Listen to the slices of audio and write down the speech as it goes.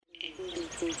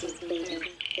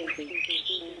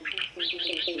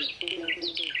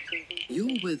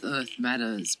You're with Earth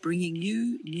Matters, bringing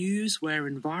you news where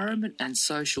environment and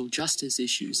social justice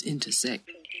issues intersect.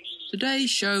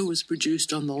 Today's show was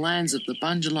produced on the lands of the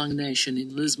Bunjalung Nation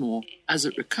in Lismore as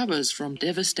it recovers from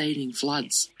devastating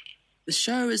floods. The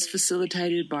show is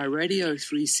facilitated by Radio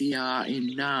 3CR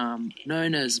in Naarm,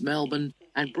 known as Melbourne,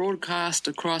 and broadcast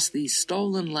across these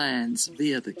stolen lands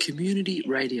via the Community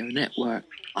Radio Network.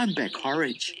 I'm Beck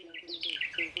Horridge.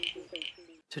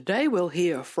 Today we'll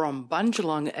hear from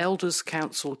Bundjalung Elders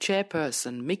Council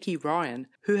Chairperson Micky Ryan,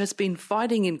 who has been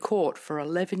fighting in court for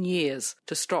 11 years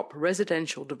to stop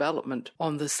residential development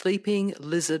on the Sleeping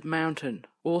Lizard Mountain,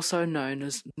 also known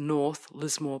as North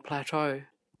Lismore Plateau.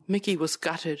 Micky was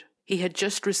gutted. He had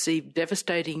just received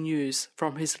devastating news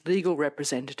from his legal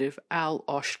representative, Al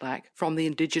Oshlak, from the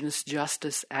Indigenous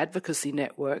Justice Advocacy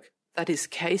Network that his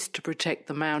case to protect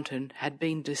the mountain had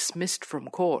been dismissed from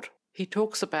court. He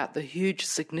talks about the huge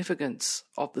significance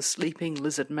of the Sleeping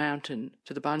Lizard Mountain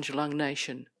to the Bundjalung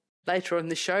Nation. Later in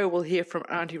the show, we'll hear from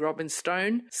Auntie Robin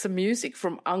Stone, some music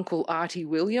from Uncle Artie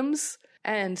Williams,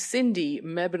 and Cindy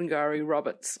Mebbingarri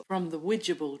Roberts from the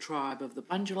Widjabul tribe of the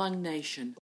Bunjalung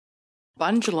Nation.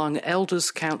 Bundjalung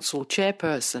Elders Council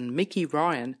Chairperson Micky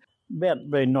Ryan. About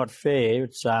being not fair,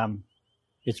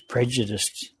 it's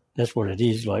prejudiced. That's what it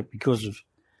is, because of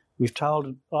I've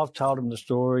told them the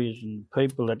stories, and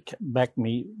people that back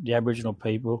me, the Aboriginal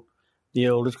people, the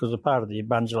elders, because they're part of the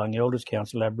Bunjalung Elders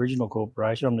Council Aboriginal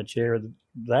Corporation. I'm the chair of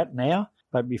that now.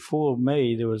 But before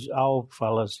me, there was old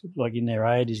fellas in their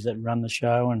 80s that run the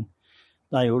show, and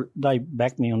they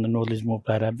back me on the North Lismore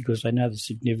Plateau because they know the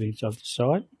significance of the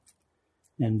site.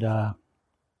 And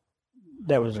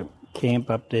that was a camp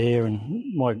up there,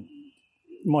 and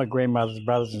my grandmother's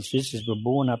brothers and sisters were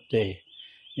born up there.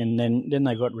 And then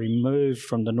they got removed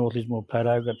from the North Lismore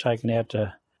Plateau, got taken out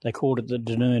to, they called it the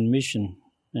Northern Mission.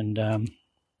 And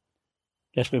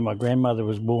that's where my grandmother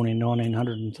was born in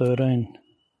 1913.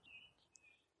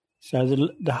 So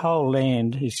the whole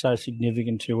land is so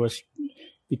significant to us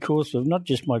because of not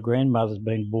just my grandmother's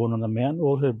being born on the mountain,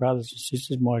 all her brothers and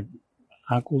sisters, my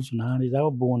uncles and aunties, they were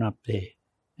born up there.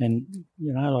 And,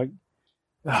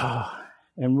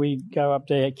 and we go up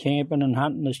there camping and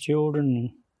hunting as children, and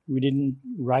we didn't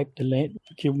rape the land,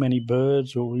 kill many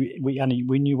birds, or we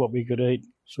knew what we could eat,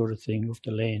 sort of thing, off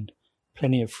the land.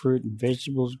 Plenty of fruit and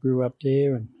vegetables grew up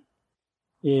there, and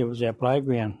it was our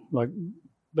playground.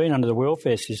 Being under the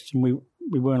welfare system, we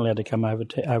weren't allowed to come over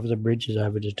the bridges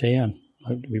over to town.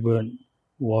 We weren't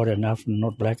white enough and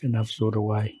not black enough, sort of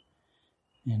way.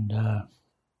 And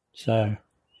so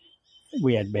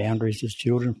we had boundaries as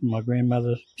children from my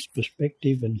grandmother's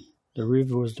perspective, and the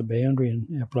river was the boundary and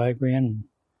our playground, and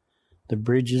the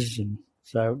bridges, and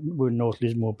so we're North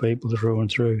Lismore people through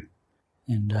and through.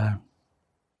 And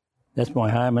that's my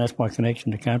home, and that's my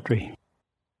connection to country.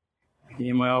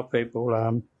 Yeah, my old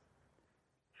people,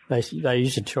 they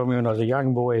used to tell me when I was a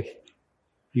young boy,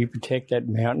 you protect that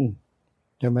mountain.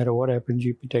 No matter what happens,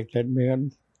 you protect that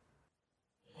mountain.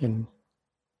 And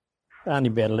only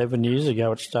about 11 years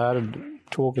ago it started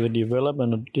talk of the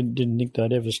development. I didn't think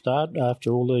they'd ever start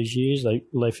after all these years.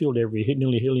 They filled every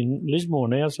nearly hill in Lismore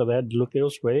now, so they had to look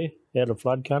elsewhere, out of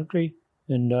flood country.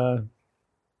 And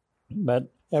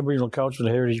but Aboriginal cultural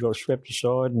heritage got swept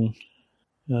aside, and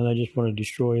they just want to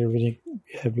destroy everything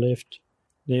we have left.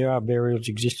 There are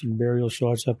existing burial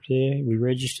sites up there. We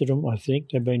registered them, I think.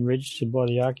 They've been registered by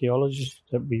the archaeologists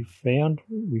that we found.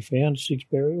 We found 6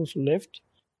 burials left.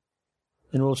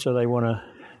 And also they want to,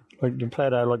 the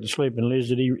plateau, the Sleeping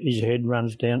Lizard, his head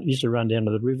used to run down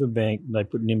to the riverbank. They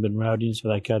put Nimbin Road in, so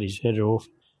they cut his head off.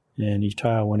 And his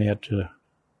tail went out to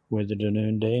where the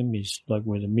Dunoon Dam is,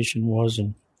 where the mission was,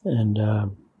 and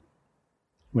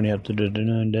went out to the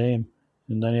Dunoon Dam.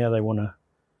 And now they want to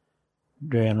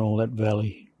drown all that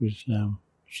valley with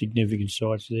significant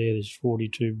sites there. There's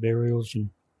 42 burials and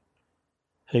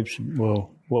heaps of,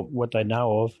 what they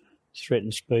know of,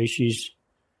 threatened species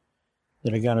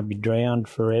that are going to be drowned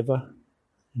forever.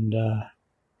 And they're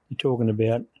talking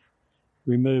about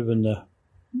removing the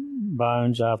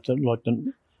bones after,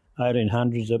 the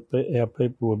 1800s that our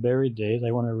people were buried there.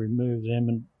 They want to remove them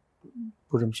and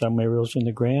put them somewhere else in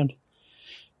the ground.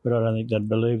 But I don't think they'd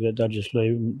believe that. They'd just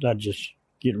leave them. They'd just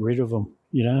get rid of them,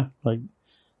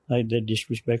 they're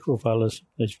disrespectful fellas.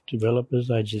 They're developers.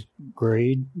 They just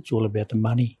greed. It's all about the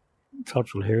money.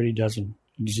 Cultural heritage doesn't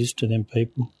exist to them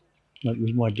people.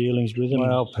 With my dealings with them,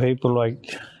 well, people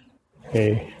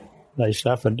they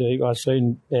suffered. I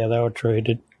seen how they were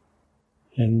treated,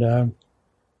 and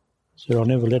so I'll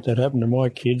never let that happen to my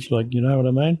kids. You know what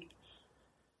I mean?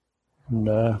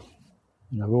 And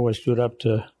And I've always stood up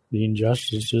to the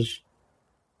injustices.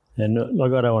 And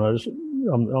like I don't want to,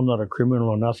 I'm not a criminal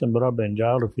or nothing, but I've been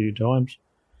jailed a few times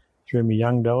through my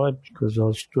young diet because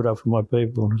I stood up for my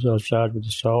people and I was charged with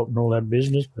assault and all that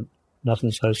business, but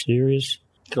nothing so serious.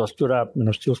 So I stood up and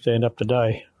I still stand up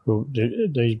today for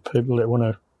these people that want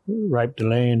to rape the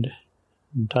land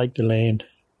and take the land.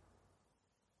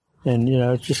 And, you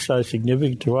know, it's just so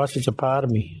significant to us. It's a part of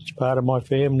me. It's part of my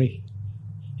family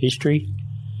history.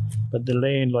 But the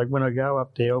land, like when I go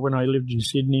up there, when I lived in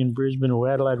Sydney and Brisbane or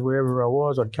Adelaide, wherever I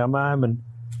was, I'd come home and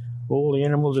all the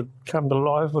animals had come to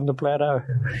life on the plateau.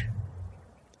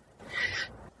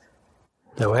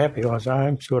 They were happy I was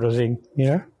home, sort of thing, you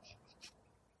know.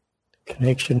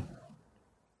 Connection.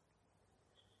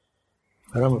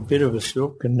 But I'm a bit of a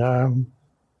sook and I've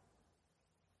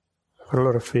got a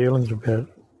lot of feelings about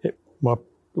it.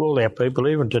 All our people,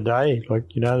 even today,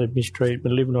 like, you know, they mistreat,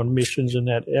 been living on missions and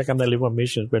that. How come they live on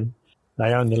missions when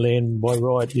they own the land by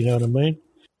right, you know what I mean?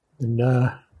 And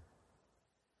the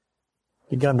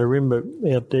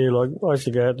Gundjerimba out there, like, I used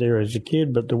to go out there as a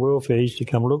kid, but the welfare used to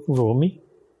come looking for me.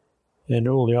 And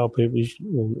all the old people,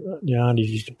 the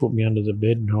aunties used to put me under the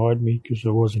bed and hide me because I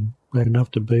wasn't black enough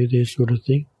to be there, sort of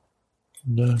thing.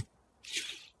 And,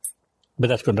 but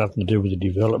that's got nothing to do with the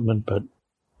development. But,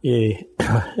 yeah,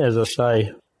 as I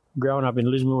say, growing up in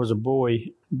Lismore as a boy,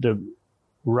 the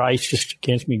racist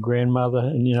against my grandmother,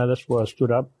 and, you know, that's why I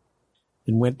stood up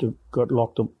and got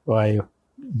locked up by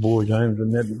boys' homes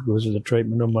and that because of the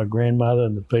treatment of my grandmother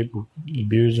and the people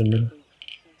abusing her.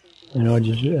 And I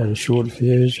just had a short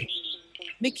fuse.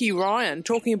 Micky Ryan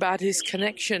talking about his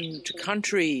connection to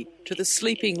country, to the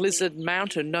sleeping lizard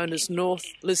mountain known as North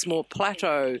Lismore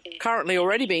Plateau, currently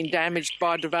already being damaged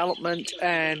by development,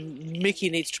 and Micky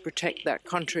needs to protect that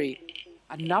country.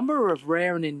 A number of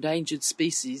rare and endangered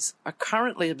species are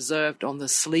currently observed on the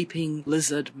sleeping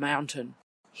lizard mountain.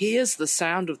 Here's the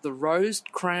sound of the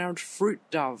rose-crowned fruit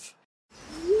dove.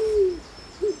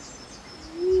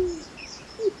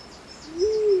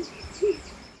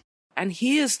 And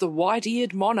here's the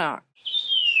white-eared monarch.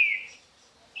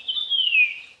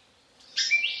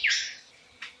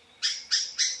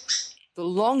 The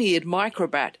long-eared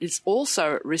microbat is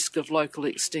also at risk of local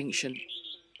extinction.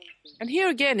 And here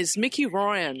again is Micky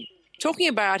Ryan talking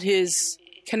about his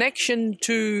connection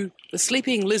to the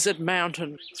sleeping lizard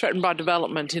mountain threatened by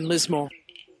development in Lismore.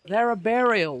 There are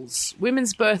burials,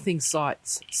 women's birthing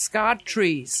sites, scarred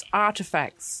trees,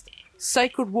 artefacts,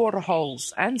 sacred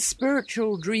waterholes and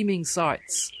spiritual dreaming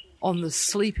sites on the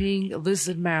sleeping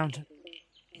lizard mountain.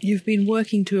 You've been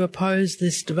working to oppose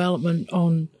this development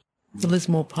on the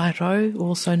Lismore Plateau,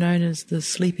 also known as the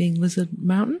sleeping lizard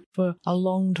mountain, for a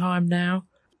long time now.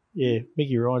 Yeah,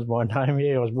 Micky Ryan's my name.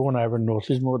 Yeah, I was born over in North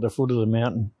Lismore at the foot of the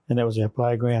mountain, and that was our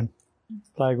playground.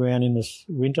 Playground in the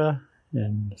winter,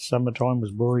 and summertime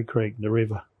was Boree Creek, the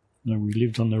river. And we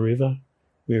lived on the river.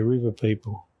 We're river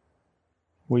people.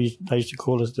 They used to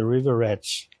call us the river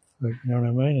rats, you know what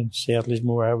I mean? And South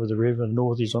Lismore over the river,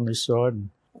 North is on this side, and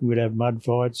we'd have mud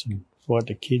fights and fight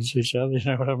the kids each other, you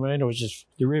know what I mean? It was just,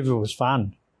 the river was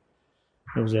fun.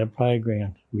 It was our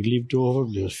playground. We lived off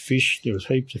it, there was fish, there was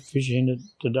heaps of fish in it.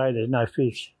 Today there's no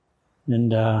fish.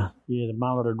 And, the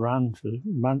mullet would run for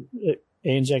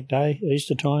Anzac Day,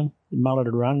 Easter time. The mullet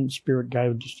would run, Spirit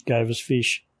gave us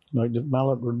fish. Like the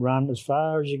mullet would run as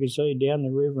far as you could see down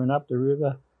the river and up the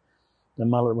river. The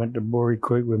mullet went to Boree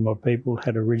Creek where my people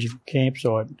had an original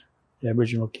campsite, the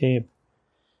Aboriginal camp.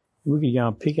 We could go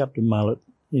and pick up the mullet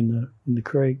in the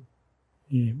creek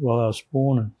while they were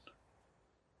spawning.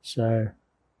 So,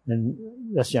 and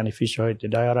that's the only fish I eat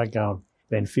today. I don't go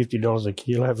and spend $50 a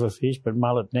kilo for fish, but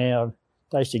mullet now,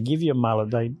 they used to give you a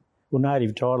mullet.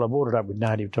 Native title, I bought it up with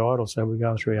native title, so we're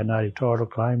going through our native title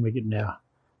claim. We're getting our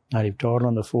native title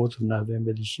on the 4th of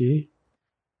November this year.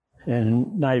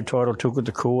 And native title took it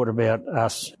to court about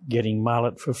us getting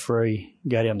mullet for free.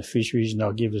 Go down the fisheries and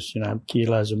they'll give us,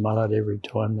 kilos of mullet every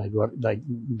time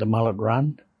the mullet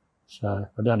run. So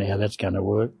I don't know how that's going to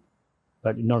work.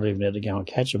 But you're not even able to go and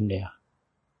catch them now.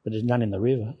 But there's none in the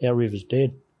river. Our river's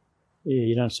dead. Yeah,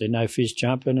 you don't see no fish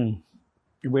jumping. And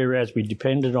whereas we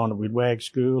depended on it, we'd wag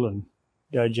school and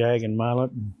go jag and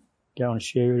mullet and go and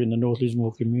share it in the North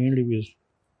Lismore community with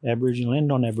Aboriginal and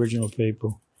non-Aboriginal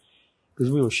people.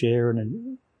 Because we were sharing,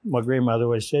 and my grandmother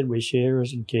always said we're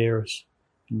sharers and carers.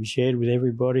 And we shared with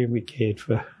everybody and we cared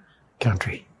for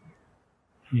country.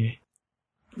 Yeah.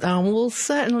 Well,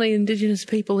 certainly Indigenous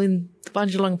people in the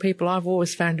Bundjalung people I've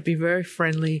always found to be very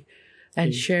friendly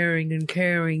and sharing and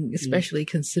caring, especially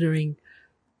considering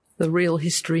the real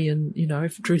history and,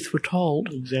 if truth were told.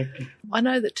 Exactly. I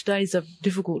know that today's a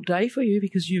difficult day for you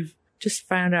because you've just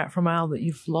found out from Al that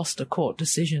you've lost a court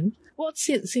decision. What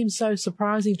seems so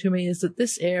surprising to me is that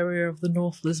this area of the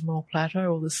North Lismore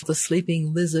Plateau, or the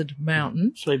Sleeping Lizard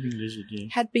Mountain,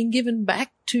 had been given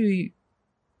back to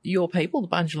your people, the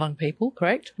Bundjalung people,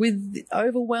 correct? With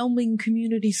overwhelming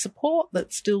community support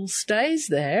that still stays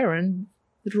there, and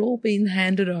it had all been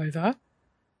handed over.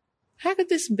 How could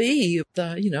this be?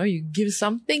 You give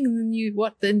something and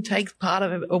then take part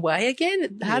of it away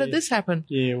again? How did this happen?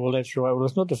 Yeah, well, that's right. Well,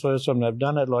 it's not the first time they've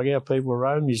done it. Like, our people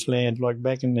roamed this land, like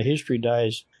back in the history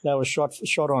days. They were shot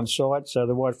on sight so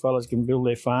the white fellas can build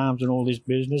their farms and all this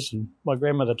business. And my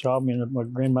grandmother told me, and my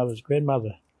grandmother's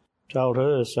grandmother told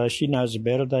her, so she knows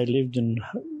about it. They lived and,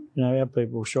 our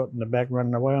people were shot in the back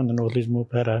running away on the North Lismore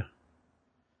Plateau.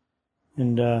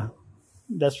 And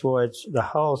that's why it's the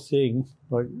whole thing,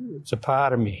 like, it's a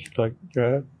part of me. Like,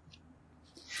 I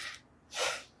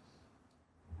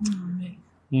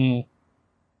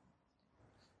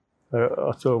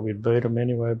thought we'd beat them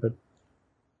anyway, but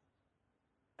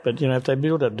if they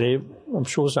build it there, I'm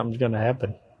sure something's going to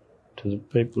happen to the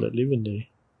people that live in there.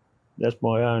 That's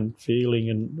my own feeling,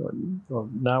 and I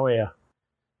know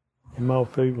my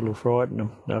people will frighten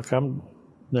them. They'll come.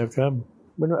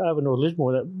 When over North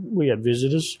Lismore, we had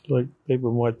visitors. Like,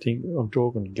 people might think I'm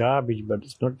talking garbage, but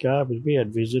it's not garbage. We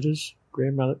had visitors.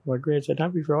 My grand said,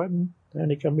 "Don't be frightened. They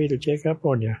only come here to check up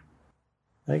on you."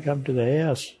 They come to the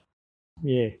house.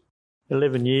 Yeah.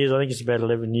 11 years, I think it's about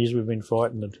 11 years we've been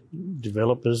fighting the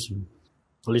developers and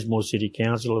Lismore City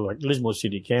Council. Like, Lismore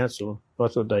City Council, I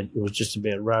thought it was just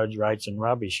about roads, rates and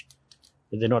rubbish.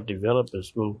 But they're not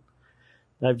developers. Well,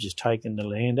 they've just taken the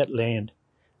land. That land,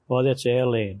 that's our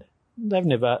land. They've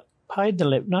never paid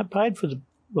paid for the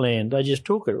land. They just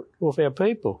took it off our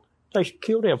people. They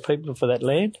killed our people for that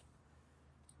land.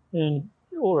 And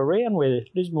all around where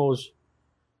Lismore's,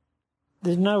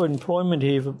 there's no employment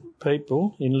here for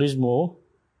people in Lismore.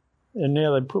 And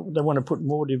now they want to put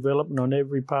more development on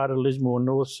every part of Lismore,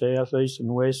 north, south, east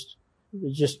and west.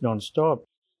 It's just non-stop.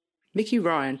 Micky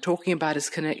Ryan talking about his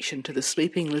connection to the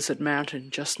Sleeping Lizard Mountain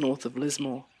just north of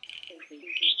Lismore.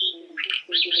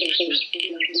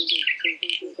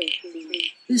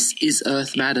 This is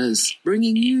Earth Matters,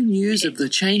 bringing you news of the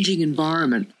changing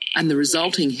environment and the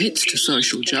resulting hits to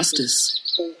social justice.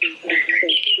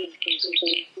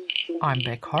 I'm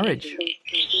Beck Horridge.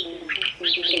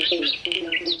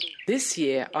 This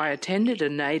year, I attended a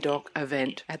NAIDOC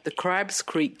event at the Crabbe's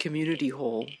Creek Community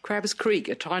Hall. Crabbe's Creek,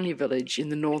 a tiny village in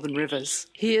the Northern Rivers.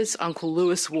 Here's Uncle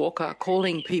Lewis Walker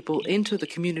calling people into the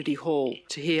community hall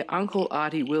to hear Uncle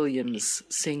Artie Williams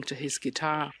sing to his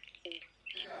guitar.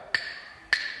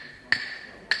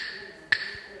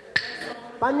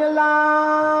 Bunjalung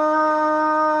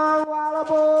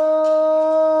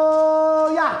Wahrla-Bal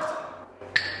Bygal.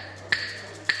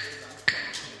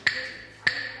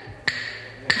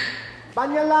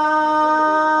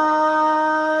 Bunjalung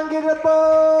Widjabul-Waibul.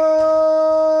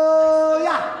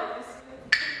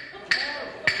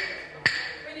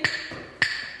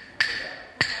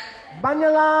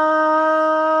 Bunjalung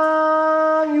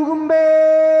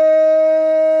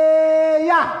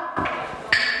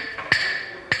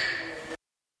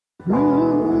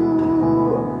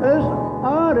NationUncle. As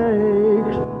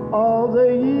heartaches of the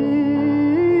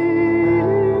year,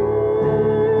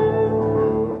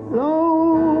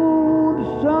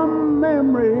 lonesome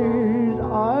memories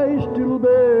I still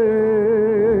bear.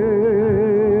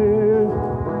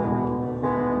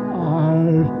 I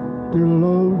still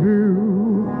love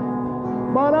you,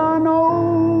 but I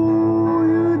know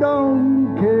you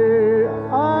don't care.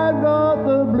 I've got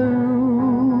the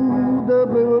blues,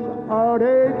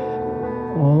 heartaches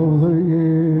all the year.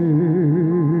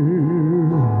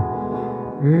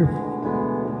 If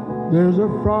there's a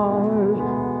prize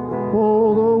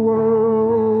for the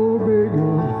world's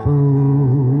biggest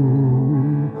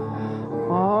fool,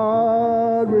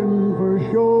 I'd win for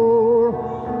sure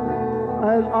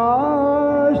as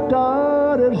I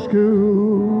started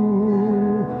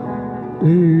school.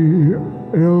 The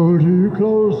held you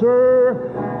closer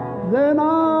than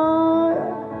I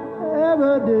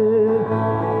ever did.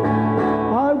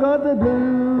 I've got the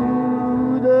blues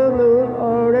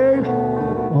heartaches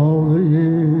all the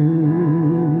year.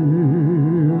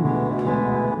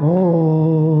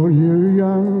 All you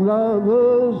young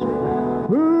lovers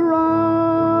who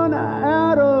run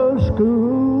out of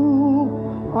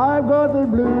school, I've got the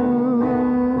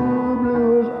blues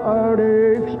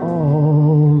heartaches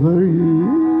all the year.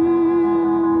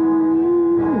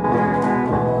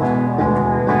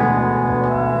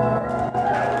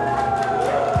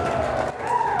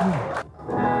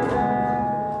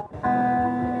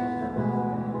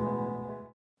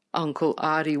 NationUncle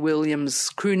Artie Williams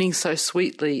crooning so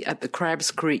sweetly at the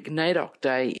Crabbe's Creek NAIDOC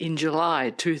Day in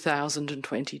July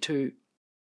 2022.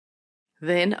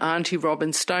 Then Auntie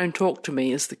Robin Stone talked to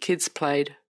me as the kids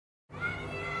played.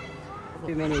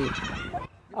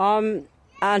 I'm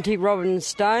Auntie Robin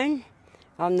Stone.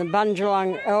 I'm the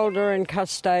Bundjalung elder and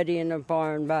custodian of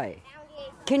Byron Bay.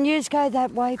 Can you go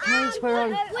that way, please? We're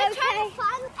trying to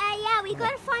find, we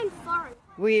got to find foreign.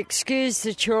 We excuse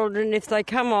the children. If they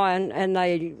come on and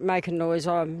they make a noise,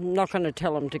 I'm not going to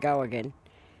tell them to go again.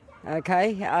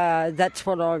 Okay? That's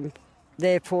what I'm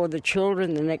there for, the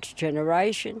children, the next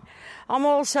generation. I'm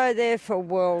also there for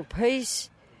world peace.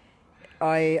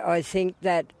 I think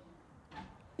that,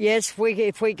 yes,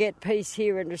 if we get peace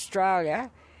here in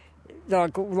Australia,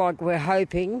 like we're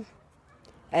hoping,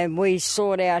 and we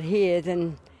sort out here,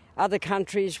 then other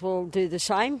countries will do the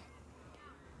same.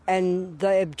 And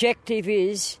the objective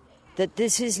is that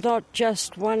this is not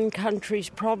just one country's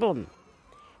problem.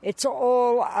 It's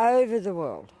all over the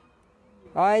world,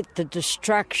 right? The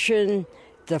destruction,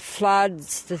 the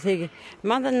floods, the thing.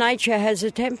 Mother Nature has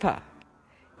a temper.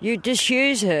 You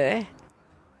disuse her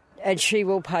and she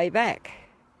will pay back,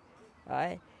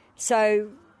 right?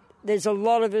 So there's a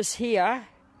lot of us here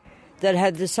that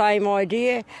have the same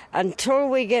idea. Until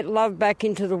we get love back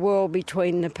into the world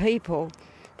between the people,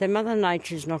 then Mother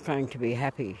Nature's not going to be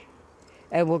happy.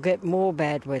 And we'll get more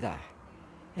bad weather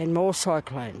and more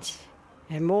cyclones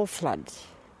and more floods,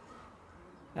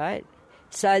 right?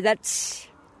 So that's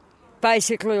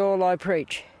basically all I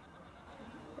preach.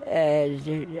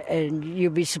 And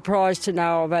you'll be surprised to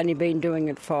know I've only been doing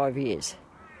it 5 years.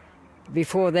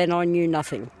 Before then I knew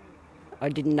nothing. I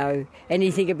didn't know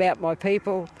anything about my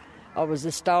people. I was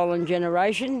a stolen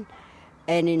generation,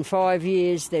 and in 5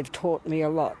 years they've taught me a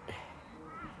lot.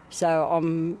 So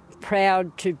I'm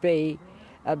proud to be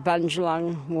a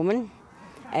Bundjalung woman,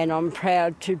 and I'm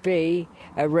proud to be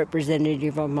a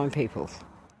representative of my people.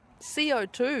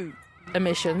 CO2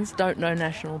 emissions don't know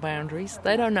national boundaries.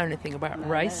 They don't know anything about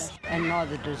race. And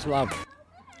neither does love.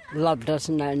 Love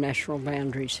doesn't know national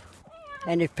boundaries.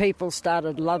 And if people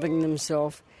started loving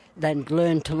themselves, they'd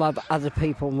learn to love other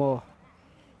people more.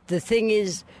 The thing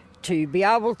is, to be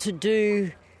able to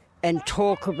do and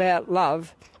talk about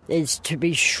love is to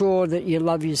be sure that you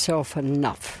love yourself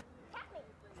enough,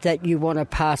 that you want to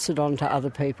pass it on to other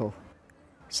people.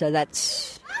 So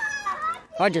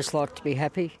I just like to be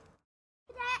happy.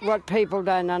 What people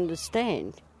don't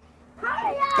understand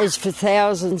is for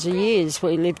thousands of years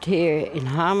we lived here in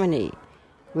harmony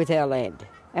with our land,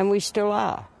 and we still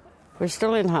are. We're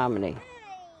still in harmony.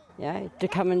 Yeah, to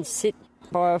come and sit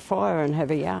by a fire and have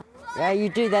a yarn. Yeah, you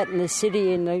do that in the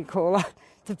city and they call up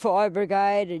the fire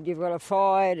brigade and you've got a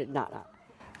fire. No.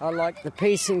 I like the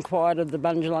peace and quiet of the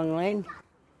Bundjalung land,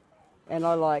 and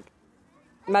I like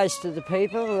most of the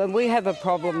people. And we have a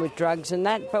problem with drugs and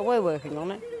that, but we're working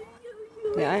on it.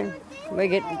 You know,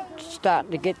 we're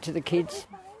starting to get to the kids.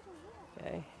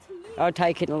 Okay. I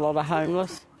take in a lot of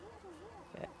homeless.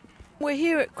 We're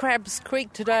here at Crabbe's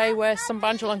Creek today where some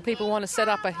Bundjalung people want to set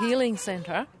up a healing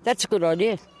centre. That's a good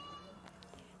idea.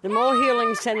 The more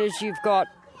healing centres you've got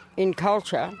in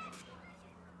culture,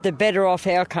 the better off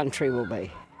our country will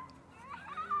be.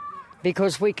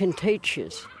 Because we can teach you.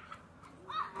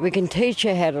 We can teach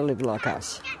you how to live like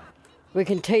us. We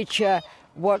can teach you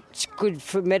what's good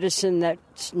for medicine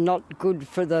that's not good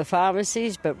for the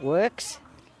pharmacies but works.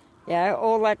 Yeah,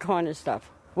 all that kind of stuff.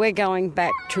 We're going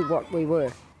back to what we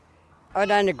were. I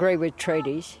don't agree with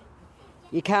treaties.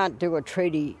 You can't do a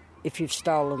treaty if you've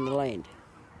stolen the land,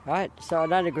 right? So I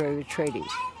don't agree with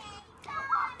treaties.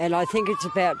 And I think it's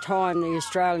about time the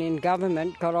Australian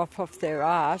government got off their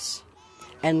arse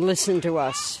and listened to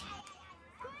us,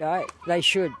 right? They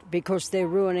should, because they're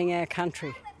ruining our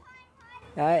country,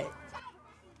 right?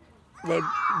 They're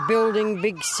building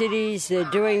big cities, they're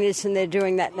doing this and they're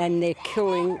doing that, and they're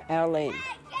killing our land,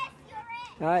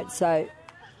 right? So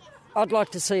I'd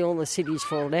like to see all the cities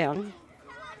fall down,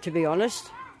 to be honest.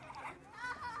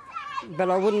 But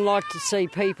I wouldn't like to see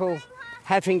people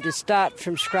having to start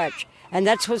from scratch. And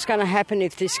that's what's going to happen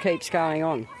if this keeps going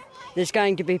on. There's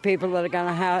going to be people that are going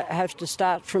to have to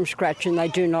start from scratch and they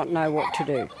do not know what to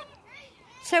do.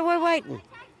 So we're waiting.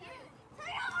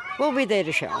 We'll be there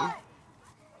to show them.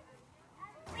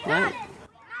 No?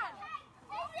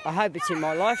 I hope it's in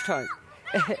my lifetime.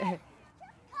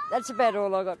 That's about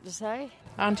all I got to say.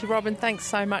 Auntie Robin, thanks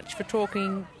so much for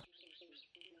talking.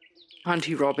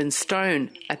 Auntie Robin Stone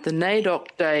at the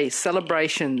NAIDOC Day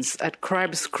celebrations at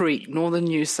Crabbe's Creek, northern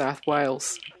New South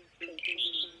Wales.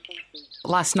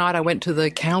 Last night I went to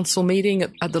the council meeting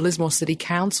at the Lismore City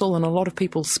Council, and a lot of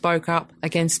people spoke up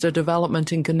against a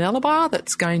development in Gunnellabar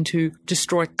that's going to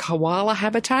destroy koala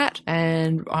habitat.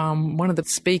 And one of the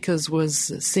speakers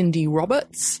was Cindy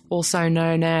Roberts, also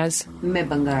known as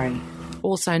Mebbingarri.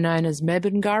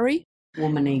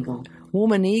 Woman Eagle.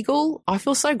 Woman Eagle. I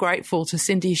feel so grateful to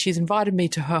Cindy. She's invited me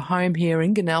to her home here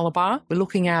in Gunnellabar. We're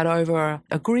looking out over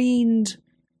a greened,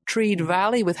 treed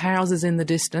valley with houses in the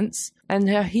distance. And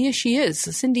here she is.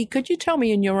 Cindy, could you tell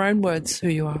me in your own words who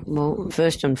you are? Well,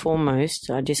 first and foremost,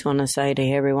 I just want to say to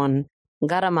everyone,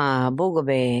 Garama,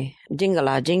 Boogabe,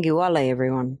 Jingala, Jingiwala,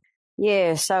 everyone.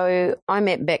 Yeah, so I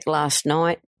met Beck last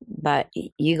night, but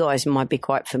you guys might be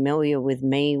quite familiar with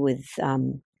me with, I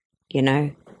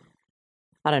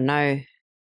don't know,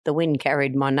 the wind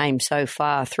carried my name so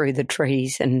far through the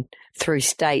trees and through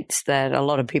states that a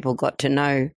lot of people got to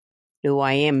know who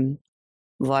I am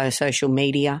via social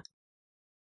media.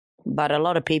 But a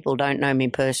lot of people don't know me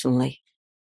personally.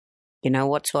 You know,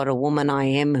 what sort of woman I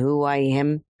am, who I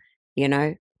am, you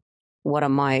know, what are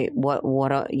my,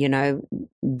 what are, you know,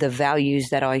 the values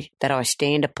that I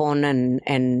stand upon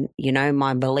and, you know,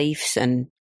 my beliefs. And,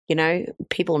 you know,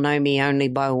 people know me only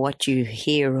by what you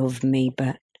hear of me,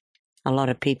 but a lot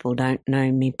of people don't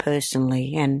know me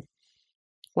personally. And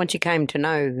once you came to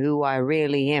know who I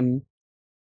really am,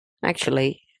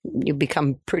 actually, you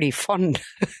become pretty fond.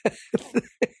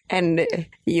 And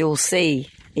you'll see,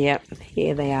 yep,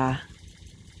 here they are,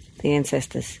 the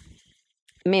ancestors.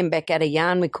 Me and Beck had a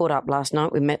yarn. We caught up last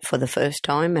night. We met for the first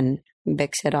time, and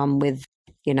Beck said I'm with,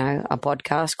 you know, a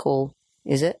podcast called,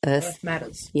 is it? Earth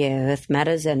Matters. Yeah, Earth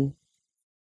Matters, and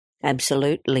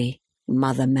absolutely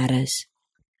Mother Matters.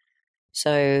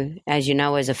 So, as you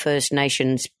know, as a First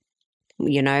Nations,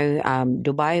 you know,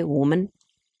 Dubai woman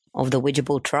of the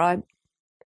Widjabul tribe,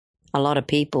 a lot of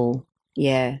people,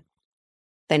 yeah,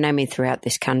 they know me throughout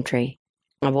this country.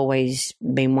 I've always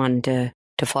been one to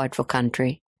fight for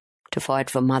country, to fight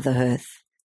for Mother Earth,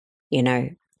 you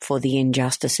know, for the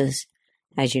injustices.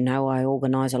 As you know, I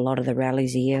organise a lot of the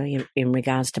rallies here in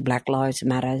regards to Black Lives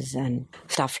Matters and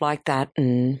stuff like that,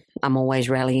 and I'm always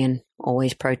rallying,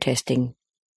 always protesting.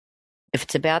 If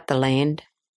it's about the land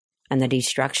and the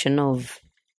destruction of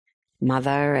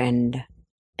Mother and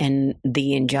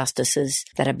the injustices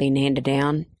that have been handed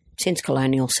down since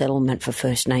colonial settlement for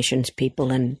First Nations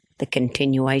people and the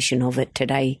continuation of it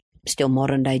today, still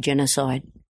modern day genocide,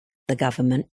 the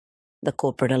government, the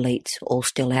corporate elites, all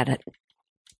still at it,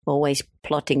 always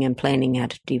plotting and planning how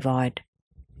to divide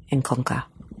and conquer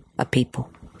a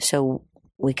people. So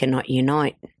we cannot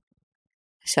unite.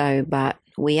 So, but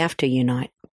we have to unite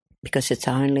because it's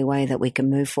the only way that we can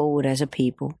move forward as a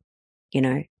people, you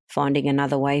know, finding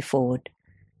another way forward.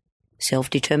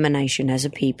 Self-determination as a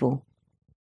people,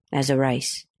 as a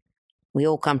race. We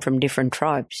all come from different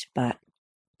tribes, but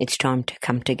it's time to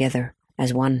come together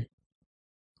as one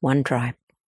tribe,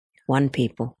 one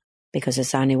people, because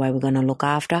it's the only way we're going to look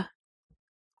after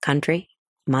country,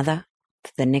 mother,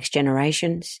 for the next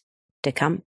generations to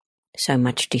come. So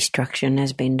much destruction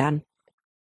has been done.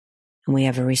 And we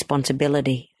have a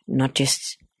responsibility, not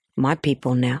just my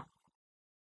people now,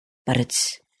 but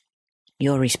it's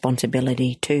your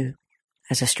responsibility too,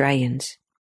 as Australians,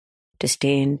 to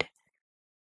stand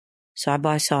side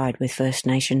by side with First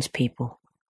Nations people.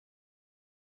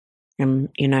 And,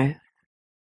 you know,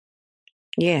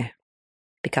 yeah,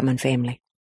 becoming family.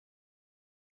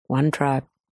 One tribe,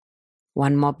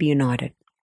 one mob united.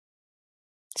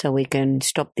 So we can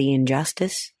stop the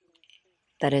injustice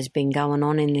that has been going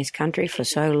on in this country for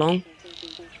so long.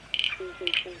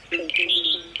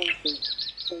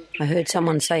 I heard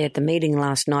someone say at the meeting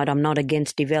last night, I'm not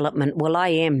against development. Well, I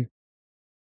am.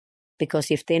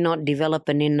 Because if they're not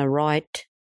developing in the right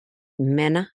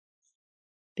manner,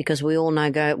 because we all know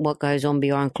what goes on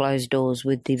behind closed doors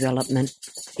with development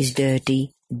is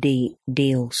dirty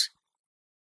deals.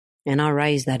 And I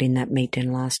raised that in that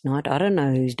meeting last night. I don't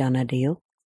know who's done a deal.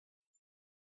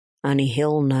 Only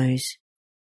hell knows.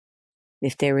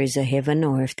 If there is a heaven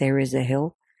or if there is a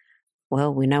hell,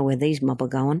 well, we know where these mob are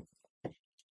going.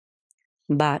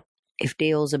 But if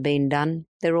deals are being done,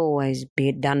 they're always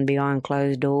done behind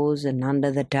closed doors and under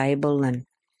the table, and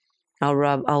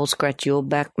I'll scratch your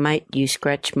back, mate, you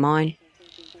scratch mine.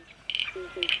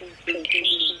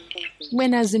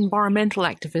 When as environmental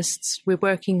activists, we're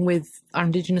working with our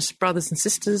Indigenous brothers and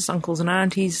sisters, uncles and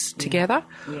aunties together,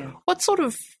 what sort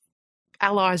of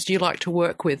allies do you like to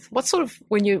work with? What sort of,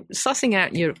 when you're sussing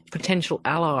out your potential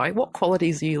ally, what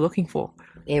qualities are you looking for?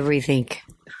 Everything.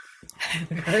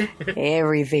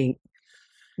 Everything.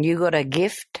 You got a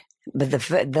gift, but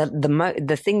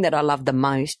the thing that I love the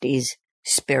most is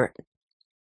spirit.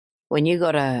 when you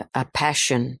got a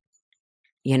passion,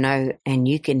 you know, and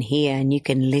you can hear and you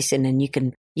can listen and you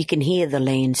can hear the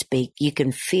land speak, you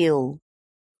can feel,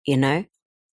 you know,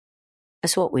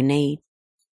 that's what we need.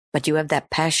 But you have that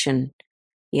passion,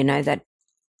 you know, that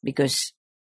because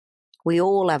we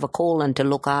all have a calling to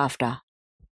look after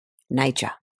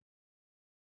nature,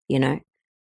 you know.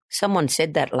 Someone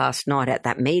said that last night at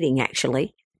that meeting,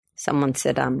 actually. Someone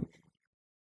said,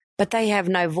 but they have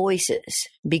no voices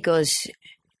because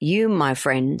you, my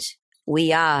friends,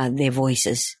 we are their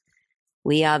voices.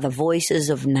 We are the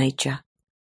voices of nature.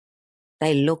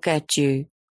 They look at you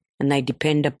and they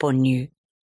depend upon you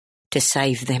to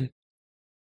save them,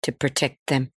 to protect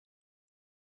them.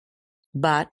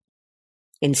 But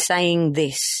in saying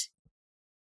this,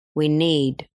 we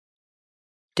need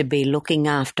to be looking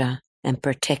after and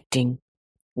protecting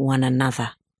one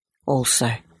another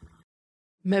also.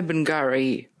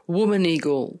 Mebbingarri Woman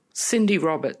Eagle Cindy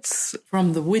Roberts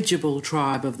from the Widjabul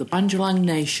tribe of the Bunjalung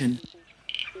Nation.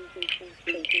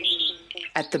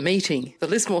 At the meeting, the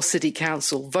Lismore City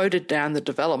Council voted down the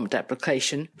development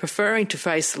application, preferring to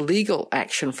face legal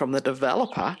action from the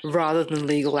developer rather than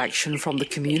legal action from the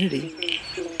community.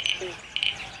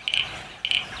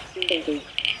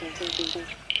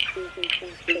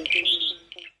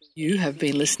 You have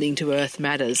been listening to Earth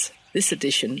Matters. This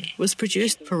edition was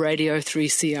produced for Radio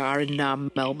 3CR in Naarm,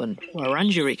 Melbourne,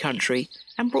 Wurundjeri country,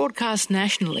 and broadcast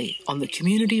nationally on the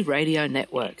Community Radio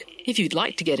Network. If you'd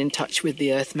like to get in touch with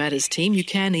the Earth Matters team, you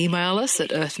can email us at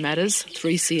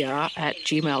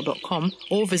earthmatters3cr@gmail.com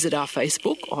or visit our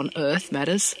Facebook on Earth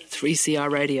Matters 3CR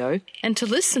Radio. And to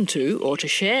listen to or to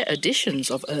share editions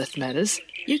of Earth Matters,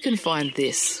 you can find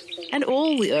this and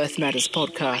all the Earth Matters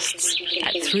podcasts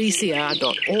at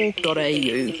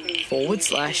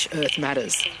 3cr.org.au/Earth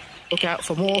Matters. Look out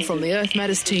for more from the Earth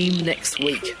Matters team next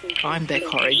week. I'm Beck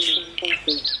Horridge.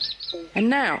 And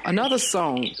now, another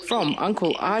song from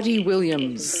Uncle Artie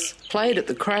Williams, played at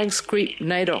the Crags Creek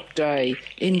NAIDOC Day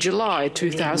in July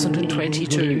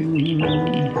 2022.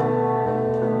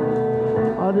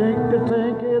 I think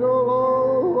it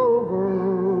all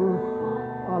over,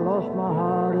 I lost my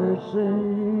heart, it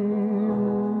seems.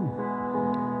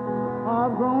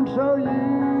 I've grown so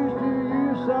used to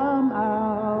you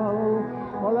somehow.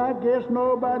 Well, I guess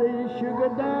nobody's sugar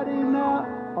daddy now.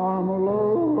 I'm a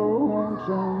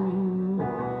lonesome. I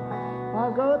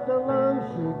got the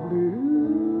lovesick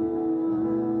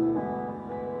blues.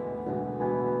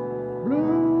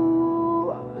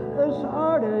 Blue as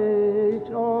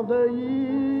heartache of the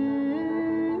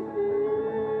year.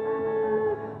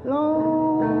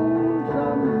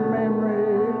 Lonesome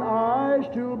memories I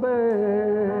still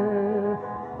bear.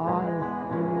 I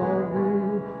love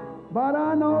you, but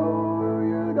I know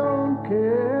you don't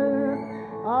care.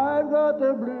 I've got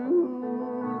the blues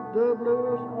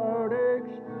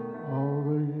heartaches all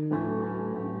the year.